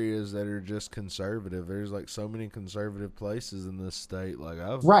areas that are just conservative. There's like so many conservative places in this state. Like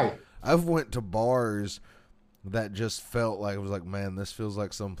I've went to bars that just felt like, it was like, man, this feels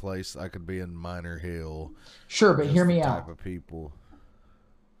like some place I could be in Minor Hill. Sure, but Just hear the me type out. of people.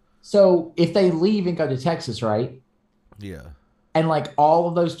 So if they leave and go to Texas, right? Yeah. And like all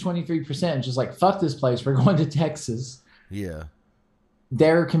of those 23% just like, fuck this place, we're going to Texas, Yeah.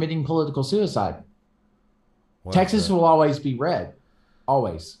 they're committing political suicide. Why is Texas that? will always be red.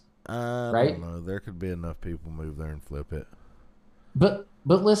 Always. I don't Right? know. There could be enough people move there and flip it. But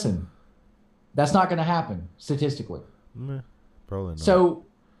listen, that's not going to happen statistically. Meh, probably not.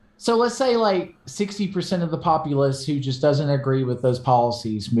 So let's say like 60% of the populace who just doesn't agree with those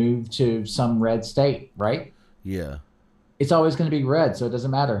policies move to some red state, right? Yeah. It's always going to be red, so it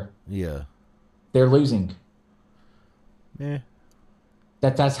doesn't matter. Yeah. They're losing. Eh.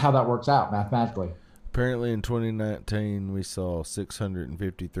 That's how that works out mathematically. Apparently in 2019, we saw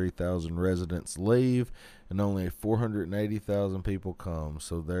 653,000 residents leave and only 480,000 people come.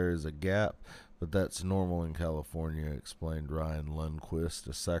 So there is a gap, but that's normal in California, explained Ryan Lundquist,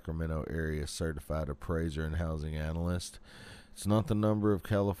 a Sacramento area certified appraiser and housing analyst. It's not the number of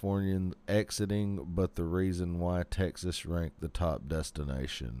Californians exiting, but the reason why Texas ranked the top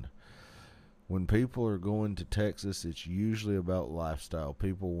destination. When people are going to Texas, it's usually about lifestyle.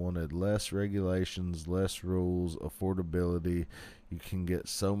 People wanted less regulations, less rules, affordability. You can get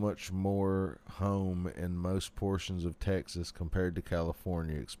so much more home in most portions of Texas compared to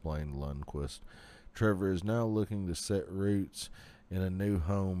California, explained Lundquist. Trevor is now looking to set roots in a new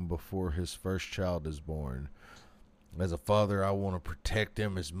home before his first child is born. As a father, I want to protect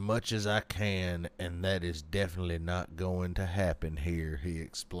him as much as I can, and that is definitely not going to happen here, he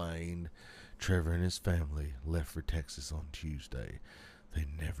explained. Trevor and his family left for Texas on Tuesday. They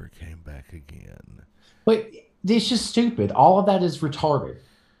never came back again. But it's just stupid. All of that is retarded.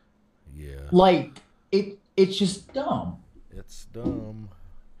 Yeah. Like it's just dumb. It's dumb.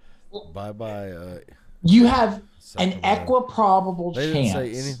 Bye-bye, You have an Sacramento. equiprobable They chance.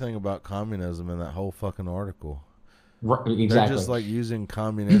 didn't say anything about communism in that whole fucking article. Exactly. They're just like using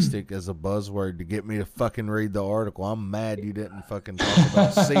communistic as a buzzword to get me to fucking read the article. I'm mad you didn't fucking talk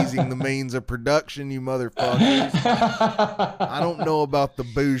about seizing the means of production, you motherfuckers. I don't know about the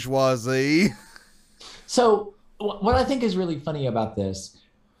bourgeoisie. So what I think is really funny about this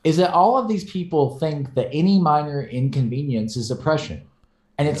is that all of these people think that any minor inconvenience is oppression,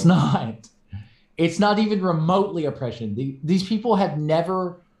 and it's not. It's not even remotely oppression. These people have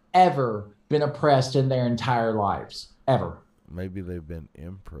never, ever been oppressed in their entire lives, ever. Maybe they've been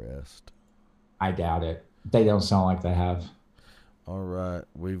impressed. I doubt it. They don't sound like they have. All right,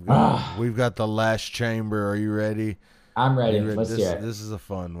 we've got the last chamber. Are you ready? I'm ready. You ready? Let's do it. This is a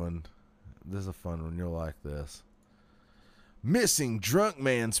fun one. This is a fun one. You'll like this. Missing drunk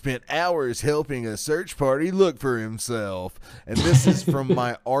man spent hours helping a search party look for himself. And this is from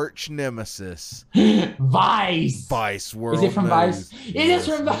my arch nemesis, Vice. Vice World Is it from News. Vice? It is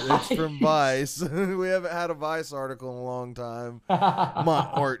from Vice. It's from Vice. We haven't had a Vice article in a long time. My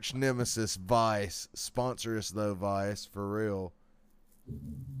arch nemesis, Vice. Sponsor us, though, Vice, for real.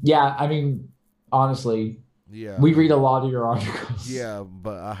 Yeah, I mean, honestly, Yeah. we read a lot of your articles. Yeah,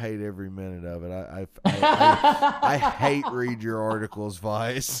 but I hate every minute of it. I hate read your articles,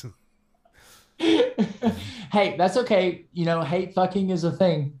 Vice. Hey, that's okay. You know, hate fucking is a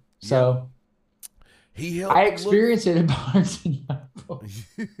thing. So He helped. I experienced it in Barnes and Noble.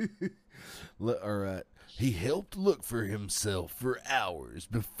 All right. He helped look for himself for hours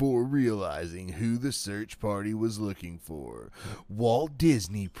before realizing who the search party was looking for. Walt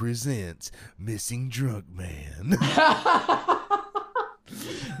Disney presents Missing Drunk Man.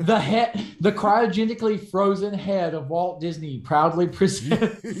 The cryogenically frozen head of Walt Disney proudly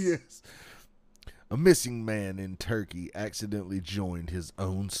presents. Yes. A missing man in Turkey accidentally joined his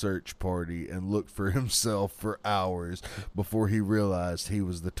own search party and looked for himself for hours before he realized he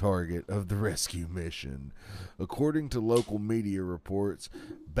was the target of the rescue mission. According to local media reports,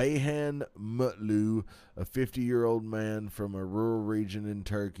 Bayhan Mutlu, a 50-year-old man from a rural region in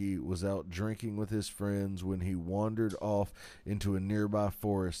Turkey, was out drinking with his friends when he wandered off into a nearby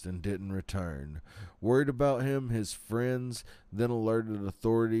forest and didn't return. Worried about him, his friends then alerted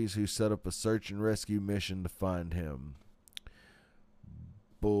authorities, who set up a search and rescue mission to find him.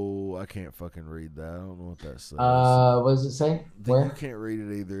 Bull, I can't fucking read that. I don't know what that says. What does it say? Where? You can't read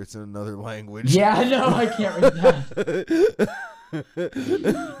it either. It's in another language. Yeah, I know. I can't read that.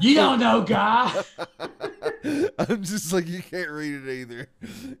 You don't know, guy. I'm just like, you can't read it either.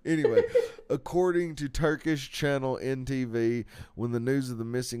 Anyway, according to Turkish channel NTV, when the news of the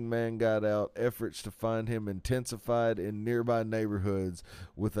missing man got out, efforts to find him intensified in nearby neighborhoods,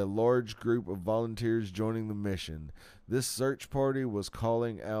 with a large group of volunteers joining the mission. This search party was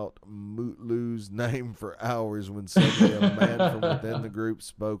calling out Mutlu's name for hours when suddenly a man from within the group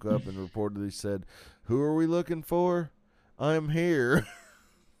spoke up and reportedly said, "Who are we looking for? I'm here."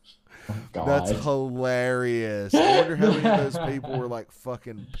 Oh, God. That's hilarious. I wonder how many of those people were like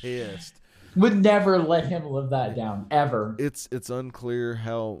fucking pissed. Would never let him live that down, ever. It's unclear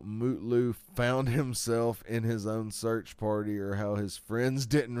how Mutlu found himself in his own search party or how his friends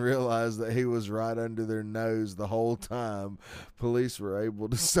didn't realize that he was right under their nose the whole time. Police were able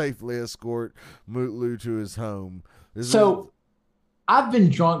to safely escort Mutlu to his home. I've been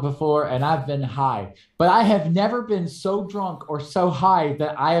drunk before and I've been high, but I have never been so drunk or so high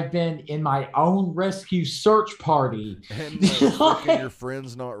that I have been in my own rescue search party. And freaking your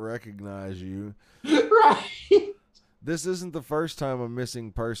friends not recognize you. Right. This isn't the first time a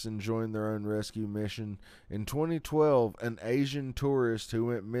missing person joined their own rescue mission. In 2012, an Asian tourist who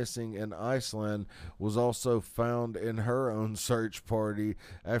went missing in Iceland was also found in her own search party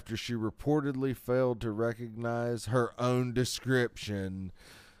after she reportedly failed to recognize her own description.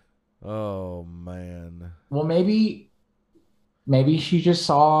 Oh, man. Well, maybe she just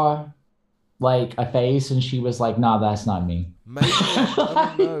saw like a face and she was like, "Nah, that's not me." Maybe.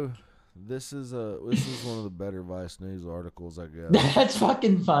 I don't know. This is one of the better Vice News articles, I guess. That's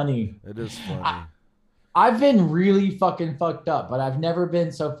fucking funny. It is funny. I've been really fucking fucked up, but I've never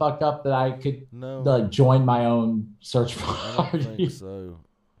been so fucked up that I could like join my own search party. I don't think so.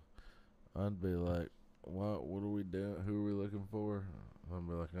 I'd be like, what are we doing? Who are we looking for? I'd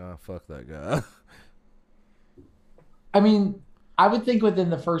be like, fuck that guy. I mean, I would think within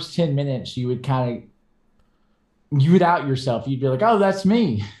the first 10 minutes you would out yourself. You'd be like, "Oh, that's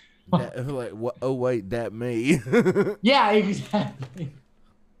me." Like, what? Oh, wait, that me. Yeah, exactly.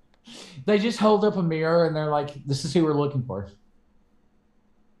 They just hold up a mirror and they're like, "This is who we're looking for."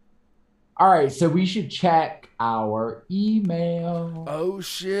 All right, so we should check our email. Oh,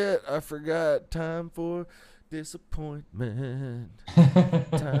 shit. I forgot. Time for disappointment.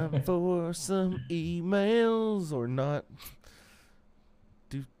 Time for some emails or not.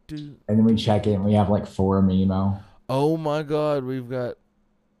 And then we check it and we have like 4 email. Oh, my God. We've got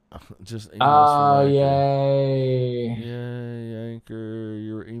just emails. Oh, yay. Yay, Anchor.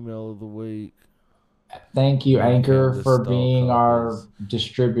 Your email of the week. Thank you, Anchor, for being our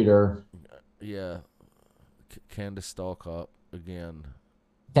distributor. Yeah. Candace Stalkop again.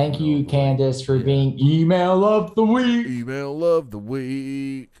 Thank you, Candace, for being email of the week. Email of the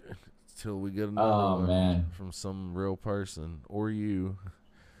week. Till we get another one from some real person or you.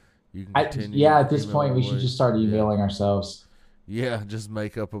 You can continue. At this point, we should just start emailing ourselves. Yeah, just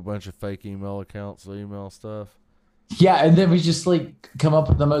make up a bunch of fake email accounts to email stuff. Yeah, and then we just like come up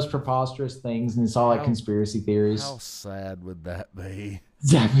with the most preposterous things, and it's all like conspiracy theories. How sad would that be?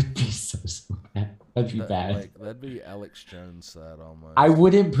 That would be so bad. That'd be bad. That'd be Alex Jones sad almost. I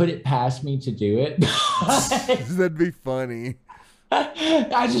wouldn't put it past me to do it. That'd be funny.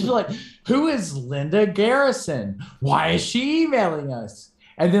 I'd just be like, "Who is Linda Garrison? Why is she emailing us?"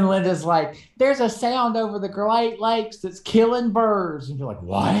 And then Linda's like, "There's a sound over the Great Lakes that's killing birds." And you're like,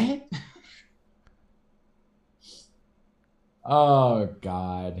 "What?" Oh,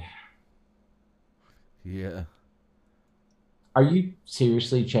 God. Yeah. Are you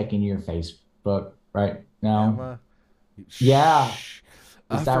seriously checking your Facebook right now? Am I? Yeah.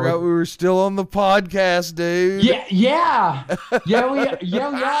 I forgot we were still on the podcast, dude. Yeah. We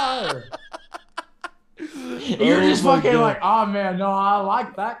are. You're just fucking like, "Oh man, no, I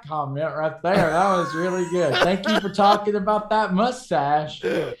like that comment right there. That was really good. Thank you for talking about that mustache.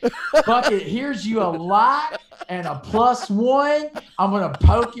 Fuck it, here's you a like and a +1. I'm gonna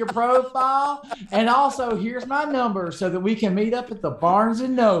poke your profile, and also here's my number so that we can meet up at the Barnes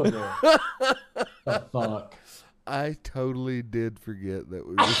and Noble." The fuck. I totally did forget that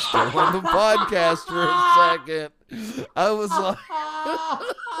we were still on the podcast for a second. I was like,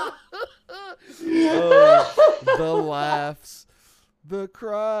 the laughs, the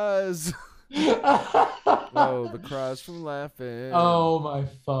cries. The cries from laughing. Oh my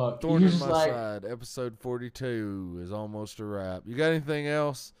fuck. Thorn in my side. Episode 42 is almost a wrap. You got anything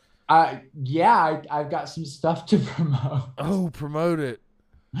else? I've got some stuff to promote. Oh, promote it.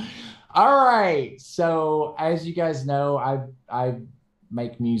 All right. So as you guys know, I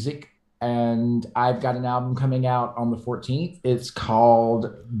make music, and I've got an album coming out on the 14th. It's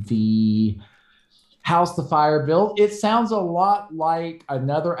called The House the Fire Built. It sounds a lot like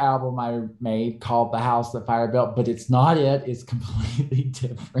another album I made called The House That Fire Built, but it's not it. It's completely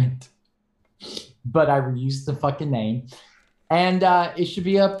different. But I reused the fucking name. And it should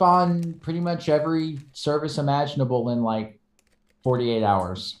be up on pretty much every service imaginable in like 48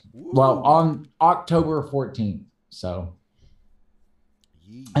 hours. Ooh. Well, on October 14th. So,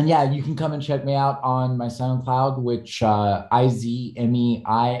 Yee. and yeah, you can come and check me out on my SoundCloud, which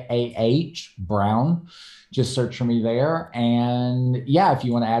IZMEIAH Brown. Just search for me there. And yeah, if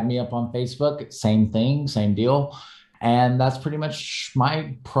you want to add me up on Facebook, same thing, same deal. And that's pretty much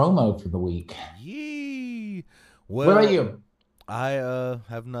my promo for the week. Yee. What about Well, you? I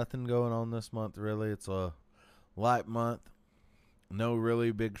have nothing going on this month really. It's a light month. No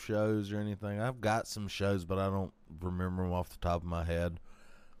really big shows or anything. I've got some shows, but I don't remember them off the top of my head.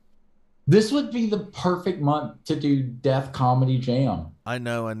 This would be the perfect month to do Death Comedy Jam. I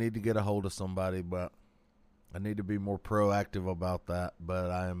know I need to get a hold of somebody, but I need to be more proactive about that.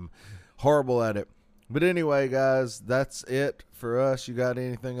 But I'm horrible at it. But anyway, guys, that's it for us. You got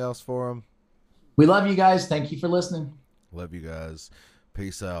anything else for them? We love you guys. Thank you for listening. Love you guys.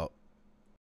 Peace out.